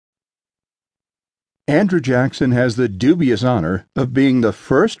Andrew Jackson has the dubious honor of being the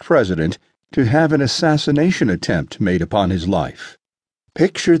first president to have an assassination attempt made upon his life.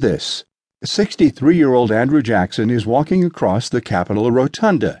 Picture this. 63-year-old Andrew Jackson is walking across the Capitol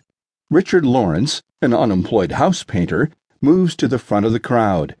Rotunda. Richard Lawrence, an unemployed house painter, moves to the front of the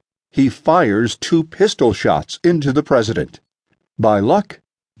crowd. He fires 2 pistol shots into the president. By luck,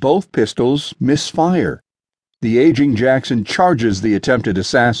 both pistols misfire. The aging Jackson charges the attempted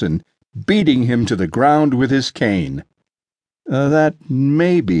assassin, beating him to the ground with his cane. That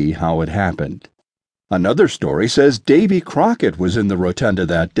may be how it happened. Another story says Davy Crockett was in the rotunda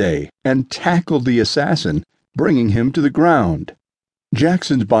that day and tackled the assassin, bringing him to the ground.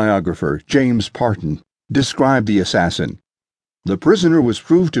 Jackson's biographer, James Parton, described the assassin. The prisoner was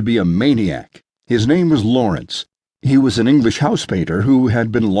proved to be a maniac. His name was Lawrence. He was an English house painter who had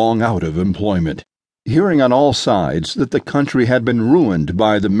been long out of employment. Hearing on all sides that the country had been ruined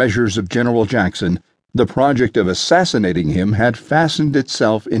by the measures of General Jackson, the project of assassinating him had fastened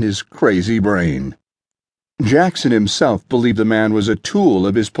itself in his crazy brain. Jackson himself believed the man was a tool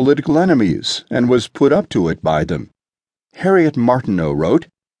of his political enemies and was put up to it by them. Harriet Martineau wrote,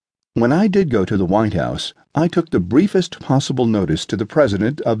 "When I did go to the White House, I took the briefest possible notice to the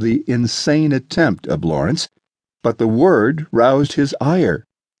President of the insane attempt of Lawrence, but the word roused his ire.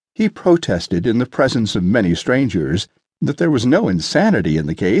 He protested in the presence of many strangers that there was no insanity in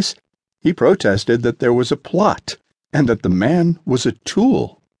the case. He protested that there was a plot and that the man was a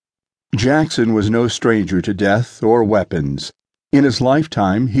tool." Jackson was no stranger to death or weapons. In his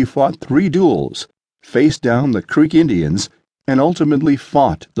lifetime, he fought 3 duels, faced down the Creek Indians, and ultimately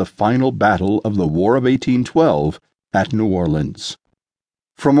fought the final battle of the War of 1812 at New Orleans.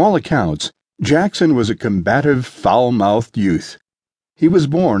 From all accounts, Jackson was a combative, foul-mouthed youth. He was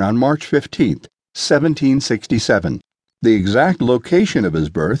born on March 15, 1767. The exact location of his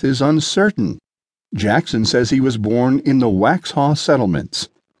birth is uncertain. Jackson says he was born in the Waxhaw settlements.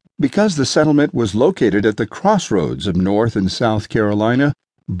 Because the settlement was located at the crossroads of North and South Carolina,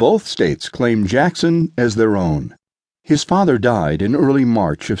 both states claimed Jackson as their own. His father died in early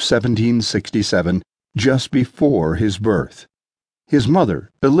March of 1767, just before his birth. His mother,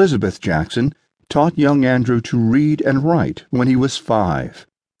 Elizabeth Jackson, taught young Andrew to read and write when he was 5.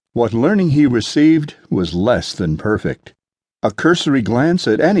 What learning he received was less than perfect. A cursory glance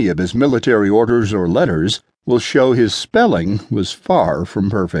at any of his military orders or letters will show his spelling was far from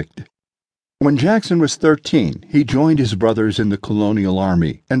perfect. When Jackson was 13, he joined his brothers in the colonial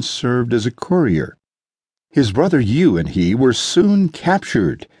army and served as a courier. His brother Hugh and he were soon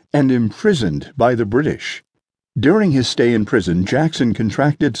captured and imprisoned by the British. During his stay in prison, Jackson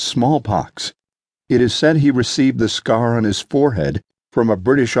contracted smallpox. It is said he received the scar on his forehead from a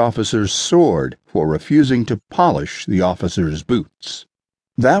British officer's sword for refusing to polish the officer's boots.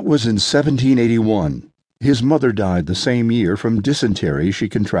 That was in 1781. His mother died the same year from dysentery she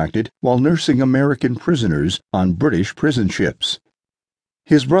contracted while nursing American prisoners on British prison ships.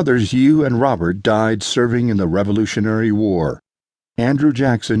 His brothers Hugh and Robert died serving in the Revolutionary War. Andrew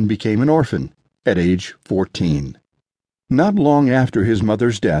Jackson became an orphan at age 14. Not long after his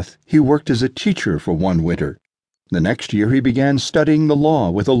mother's death, he worked as a teacher for one winter. The next year he began studying the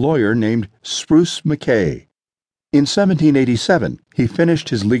law with a lawyer named Spruce McKay. In 1787, he finished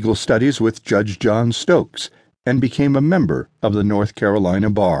his legal studies with Judge John Stokes and became a member of the North Carolina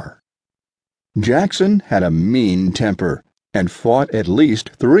bar. Jackson had a mean temper and fought at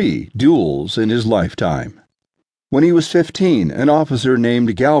least 3 duels in his lifetime. When he was 15, an officer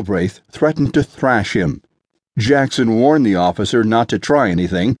named Galbraith threatened to thrash him. Jackson warned the officer not to try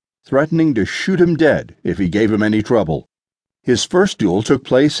anything, threatening to shoot him dead if he gave him any trouble. His first duel took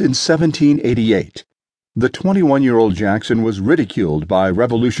place in 1788. The 21-year-old Jackson was ridiculed by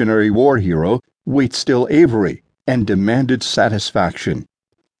Revolutionary War hero Waitstill Avery and demanded satisfaction.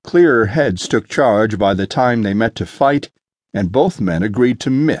 Clearer heads took charge by the time they met to fight, and both men agreed to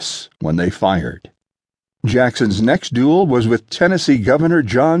miss when they fired. Jackson's next duel was with Tennessee Governor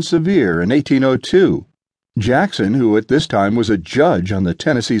John Sevier in 1802. Jackson, who at this time was a judge on the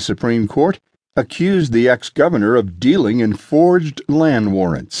Tennessee Supreme Court, accused the ex-governor of dealing in forged land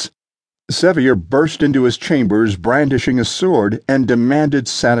warrants. Sevier burst into his chambers brandishing a sword and demanded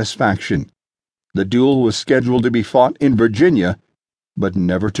satisfaction. The duel was scheduled to be fought in Virginia, but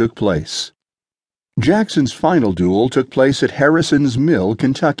never took place. Jackson's final duel took place at Harrison's Mill,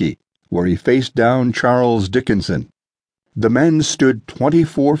 Kentucky, where he faced down Charles Dickinson. The men stood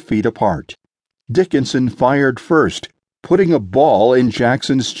 24 feet apart. Dickinson fired first, putting a ball in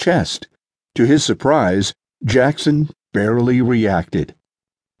Jackson's chest. To his surprise, Jackson barely reacted.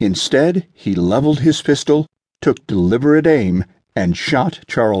 Instead, he leveled his pistol, took deliberate aim, and shot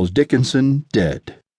Charles Dickinson dead.